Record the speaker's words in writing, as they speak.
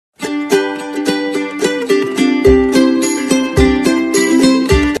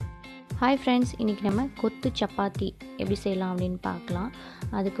Hi friends, இன்றைக்கி நம்ம கொத்து சப்பாத்தி எப்படி செய்யலாம் அப்படின்னு பார்க்கலாம்.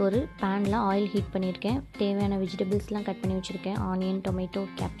 அதுக்கு ஒரு பேனில் ஆயில் ஹீட் பண்ணியிருக்கேன். தேவையான வெஜிடபிள்ஸ்லாம் கட் பண்ணி வச்சுருக்கேன். ஆனியன், டொமேட்டோ,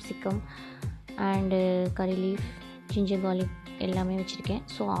 கேப்சிகம் அண்டு கறி லீஃப், ஜிஞ்சர் கார்லிக் எல்லாமே வச்சுருக்கேன்.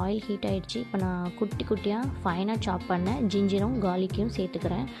 ஸோ ஆயில் ஹீட் ஆகிடுச்சு. இப்போ நான் குட்டி குட்டியாக ஃபைனாக சாப் பண்ண ஜிஞ்சரும் கார்லிக்கையும்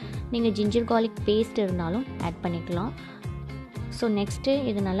சேர்த்துக்கிறேன். நீங்கள் ஜிஞ்சர் கார்லிக் பேஸ்ட் இருந்தாலும் ஆட் பண்ணிக்கலாம். ஸோ நெக்ஸ்ட்டு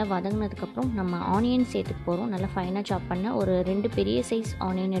இது நல்லா வதங்கினதுக்கப்புறம் நம்ம ஆனியன் சேர்த்துக்க போகிறோம். நல்லா ஃபைனாக சாப் பண்ண ஒரு 2 பெரிய சைஸ்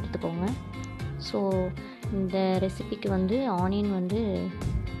ஆனியன் எடுத்துக்கோங்க. ஸோ இந்த ரெசிபிக்கு ஆனியன்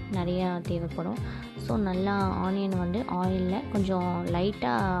நிறையா தேவைப்படும். ஸோ நல்லா ஆனியன் ஆயிலில் கொஞ்சம்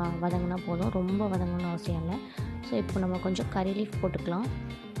லைட்டாக வதங்கினா போதும், ரொம்ப வதங்கணும்னு அவசியம் இல்லை. ஸோ இப்போ நம்ம கொஞ்சம் கறி லீஃப் போட்டுக்கலாம்.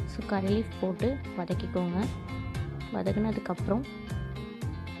 ஸோ கறி லீஃப் போட்டு வதக்கிக்கோங்க. வதங்கினதுக்கப்புறம்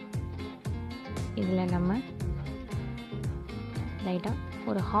இதில் நம்ம லைட்டாக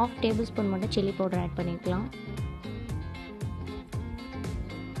ஒரு 1/2 டேபிள் ஸ்பூன் மட்டும் சில்லி பவுடர் ஆட் பண்ணிக்கலாம்.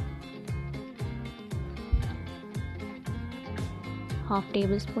 ½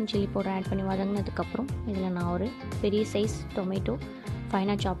 table spoon chilli powder add பண்ணி வதங்கினதுக்கப்புறம் இதில் நான் ஒரு பெரிய சைஸ் டொமேட்டோ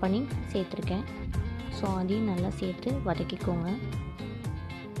ஃபைனாக சாப் பண்ணி சேர்த்துருக்கேன். ஸோ அதையும் நல்லா சேர்த்து வதக்கிக்கோங்க.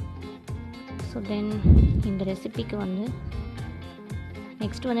 ஸோ தென் இந்த ரெசிபிக்கு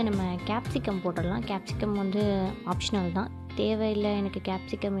நெக்ஸ்ட் நம்ம கேப்சிகம் போட்டுடலாம். கேப்சிகம் ஆப்ஷனல் தான், தேவையில்லை எனக்கு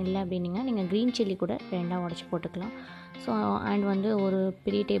கேப்சிகம் இல்லை அப்படின்னிங்க நீங்கள் க்ரீன் சில்லி கூட 2ஆக உடச்சி போட்டுக்கலாம். ஸோ அண்ட் ஒரு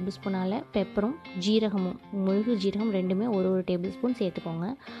பெரிய டேபிள் ஸ்பூனால் பெப்பரும் ஜீரகமும், முழுகு ஜீரகம் ரெண்டுமே ஒரு டேபிள் ஸ்பூன் சேர்த்துக்கோங்க.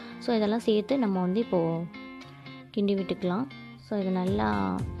 ஸோ இதெல்லாம் சேர்த்து நம்ம இப்போது கிண்டி விட்டுக்கலாம். ஸோ இது நல்லா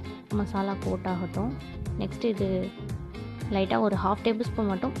மசாலா கோட்டாகட்டும். நெக்ஸ்ட்டு இது லைட்டாக ஒரு 1/2 டேபிள்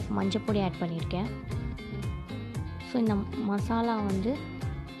ஸ்பூன் மட்டும் மஞ்சள் பொடி ஆட் பண்ணியிருக்கேன். ஸோ இந்த மசாலா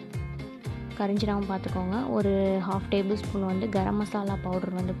கரிஞ்சிடாமல் பார்த்துக்கோங்க. ஒரு 1/2 table spoon garam masala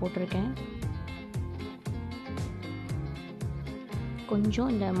powder போட்டிருக்கேன்.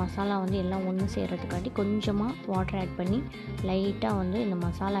 கொஞ்சம் இந்த மசாலா எல்லாம் ஒன்று சேர்கிறதுக்காண்டி கொஞ்சமாக வாட்டர் ஆட் பண்ணி லைட்டாக இந்த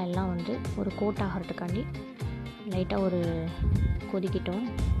மசாலா எல்லாம் ஒரு கோட் ஆகிறதுக்காண்டி லைட்டாக ஒரு கொதிக்கிட்டோம்.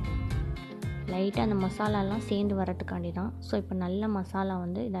 லைட்டாக அந்த மசாலாலாம் சேர்ந்து வரதுக்காண்டி தான். ஸோ இப்போ நல்ல மசாலா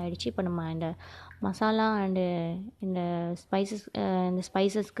இதாகிடுச்சு. இப்போ நம்ம இந்த மசாலா அண்டு இந்த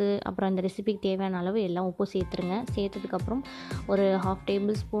ஸ்பைசஸ்க்கு அப்புறம் இந்த ரெசிபிக்கு தேவையான அளவு எல்லாம் உப்பு சேர்த்துருங்க. சேர்த்ததுக்கப்புறம் ஒரு 1/2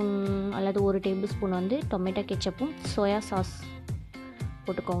 டேபிள் ஸ்பூன் அல்லது 1 table spoon tomato கெச்சப்பும் soya sauce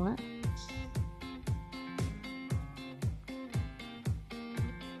போட்டுக்கோங்க.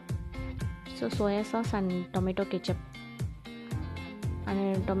 So soya sauce and tomato ketchup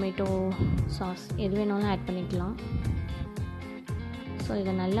and tomato sauce எது வேணாலும் ஆட் பண்ணிக்கலாம். ஸோ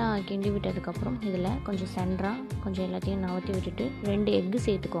இதை நல்லா கிண்டி விட்டதுக்கப்புறம் இதில் கொஞ்சம் சென்டராக கொஞ்சம் எல்லாத்தையும் நவற்றி விட்டுட்டு 2 எக்கு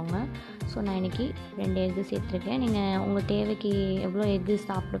சேர்த்துக்கோங்க. ஸோ நான் இன்றைக்கி 2 எக்கு சேர்த்துருக்கேன். நீங்கள் உங்கள் தேவைக்கு எவ்வளோ எக்கு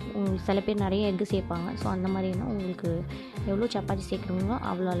உங்களுக்கு சில பேர் நிறைய எக்கு சேர்ப்பாங்க. ஸோ அந்த மாதிரினா உங்களுக்கு எவ்வளோ சப்பாத்தி சேர்க்குறீங்களோ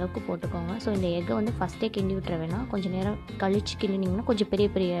அவ்வளோ அளவுக்கு போட்டுக்கோங்க. ஸோ இந்த எக்கை ஃபஸ்ட்டே கிண்டி விட்டுற வேணாம், கொஞ்சம் நேரம் கழித்து கிண்டினிங்கன்னா கொஞ்சம் பெரிய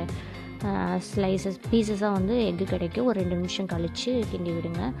பெரிய பீசஸாக எக்கு கிடைக்கும். ஒரு 2 நிமிஷம் கழித்து கிண்டி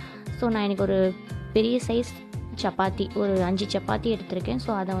விடுங்க. ஸோ நான் எனக்கு ஒரு பெரிய சைஸ் சப்பாத்தி ஒரு 5 சப்பாத்தி எடுத்திருக்கேன்.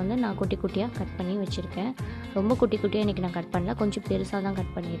 ஸோ அதை நான் குட்டி குட்டியாக கட் பண்ணி வச்சுருக்கேன். ரொம்ப குட்டி குட்டியாக இன்றைக்கி நான் கட் பண்ணல, கொஞ்சம் பெருசாக தான்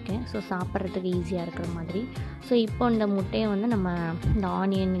கட் பண்ணியிருக்கேன். ஸோ சாப்பிட்றதுக்கு ஈஸியாக இருக்கிற மாதிரி. ஸோ இப்போ இந்த முட்டையை நம்ம இந்த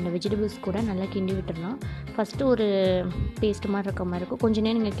ஆனியன் இந்த வெஜிடபிள்ஸ் கூட நல்லா கிண்டி விட்டுடலாம். ஃபஸ்ட்டு ஒரு பேஸ்ட் மாதிரி இருக்க மாதிரி இருக்கும். கொஞ்சம்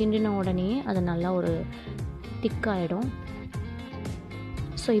நேரம் நீங்கள் கிண்டின உடனே அது நல்லா ஒரு திக்காகிடும்.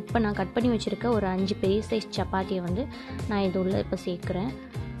 ஸோ இப்போ நான் கட் பண்ணி வச்சுருக்க ஒரு 5 பெரிய சைஸ் சப்பாத்தியை நான் இது உள்ள இப்போ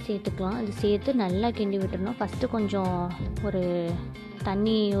சேர்த்துக்கலாம். இது சேர்த்து நல்லா கிண்டி விட்டுறணும். ஃபஸ்ட்டு கொஞ்சம் ஒரு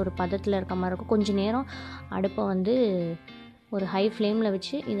தண்ணி ஒரு பதத்தில் இருக்க மாதிரி இருக்கும். கொஞ்சம் நேரம் அடுப்பை ஒரு ஹை ஃப்ளேமில்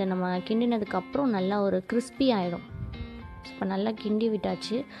வச்சு இதை நம்ம கிண்டினதுக்கப்புறம் நல்லா ஒரு கிறிஸ்பி ஆகிடும். இப்போ நல்லா கிண்டி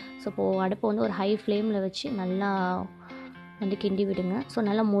விட்டாச்சு. ஸோ இப்போது அடுப்பை ஒரு ஹை ஃப்ளேமில் வச்சு நல்லா கிண்டி விடுங்க. ஸோ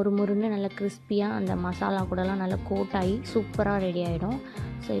நல்லா மொறுன்னு நல்லா கிறிஸ்பியாக அந்த மசாலா கூடலாம் நல்லா கோட் ஆகி சூப்பராக ரெடி ஆகிடும்.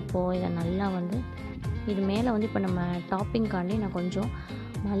 ஸோ இப்போது இதை நல்லா இது மேலே இப்போ நம்ம டாப்பிங்காண்டி நான் கொஞ்சம்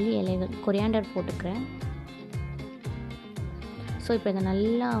மல்லி இலைகள் கொரியாண்டர் போட்டுக்கிறேன். ஸோ இப்போ இதை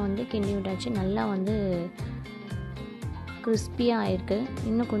நல்லா கிண்டி விட்டாச்சு. நல்லா கிறிஸ்பியாக ஆகிருக்கு.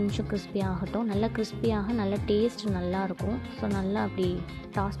 இன்னும் கொஞ்சம் கிறிஸ்பியாக ஆகட்டும். நல்லா கிறிஸ்பியாக நல்லா டேஸ்ட் நல்லாயிருக்கும். ஸோ நல்லா அப்படி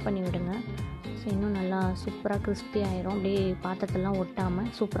டாஸ் பண்ணி விடுங்க. ஸோ இன்னும் நல்லா சூப்பராக கிறிஸ்பி ஆகிரும். அப்படியே பாத்திரத்தெல்லாம்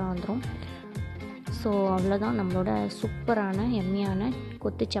ஒட்டாமல் சூப்பராக வந்துடும். ஸோ அவ்வளோதான், நம்மளோட சூப்பரான எம்மியான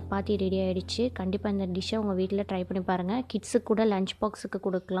கொத்து சப்பாத்தி ரெடி ஆகிடுச்சு. கண்டிப்பாக இந்த டிஷ்ஷை உங்கள் வீட்டில் ட்ரை பண்ணி பாருங்கள். கிட்ஸுக்கு கூட லஞ்ச் பாக்ஸுக்கு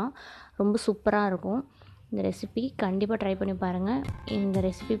கொடுக்கலாம். ரொம்ப சூப்பராக இருக்கும் இந்த ரெசிபி. கண்டிப்பாக ட்ரை பண்ணி பாருங்கள். இந்த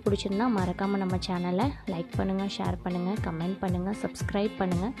ரெசிபி பிடிச்சிருந்தா மறக்காமல் நம்ம சேனலை லைக் பண்ணுங்கள், ஷேர் பண்ணுங்கள், கமெண்ட் பண்ணுங்கள், சப்ஸ்கிரைப்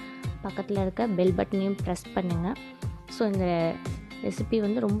பண்ணுங்கள். பக்கத்தில் இருக்க பெல் பட்டனையும் ப்ரெஸ் பண்ணுங்கள். ஸோ இந்த ரெசிபி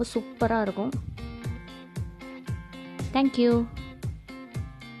ரொம்ப சூப்பராக இருக்கும். தேங்க்யூ.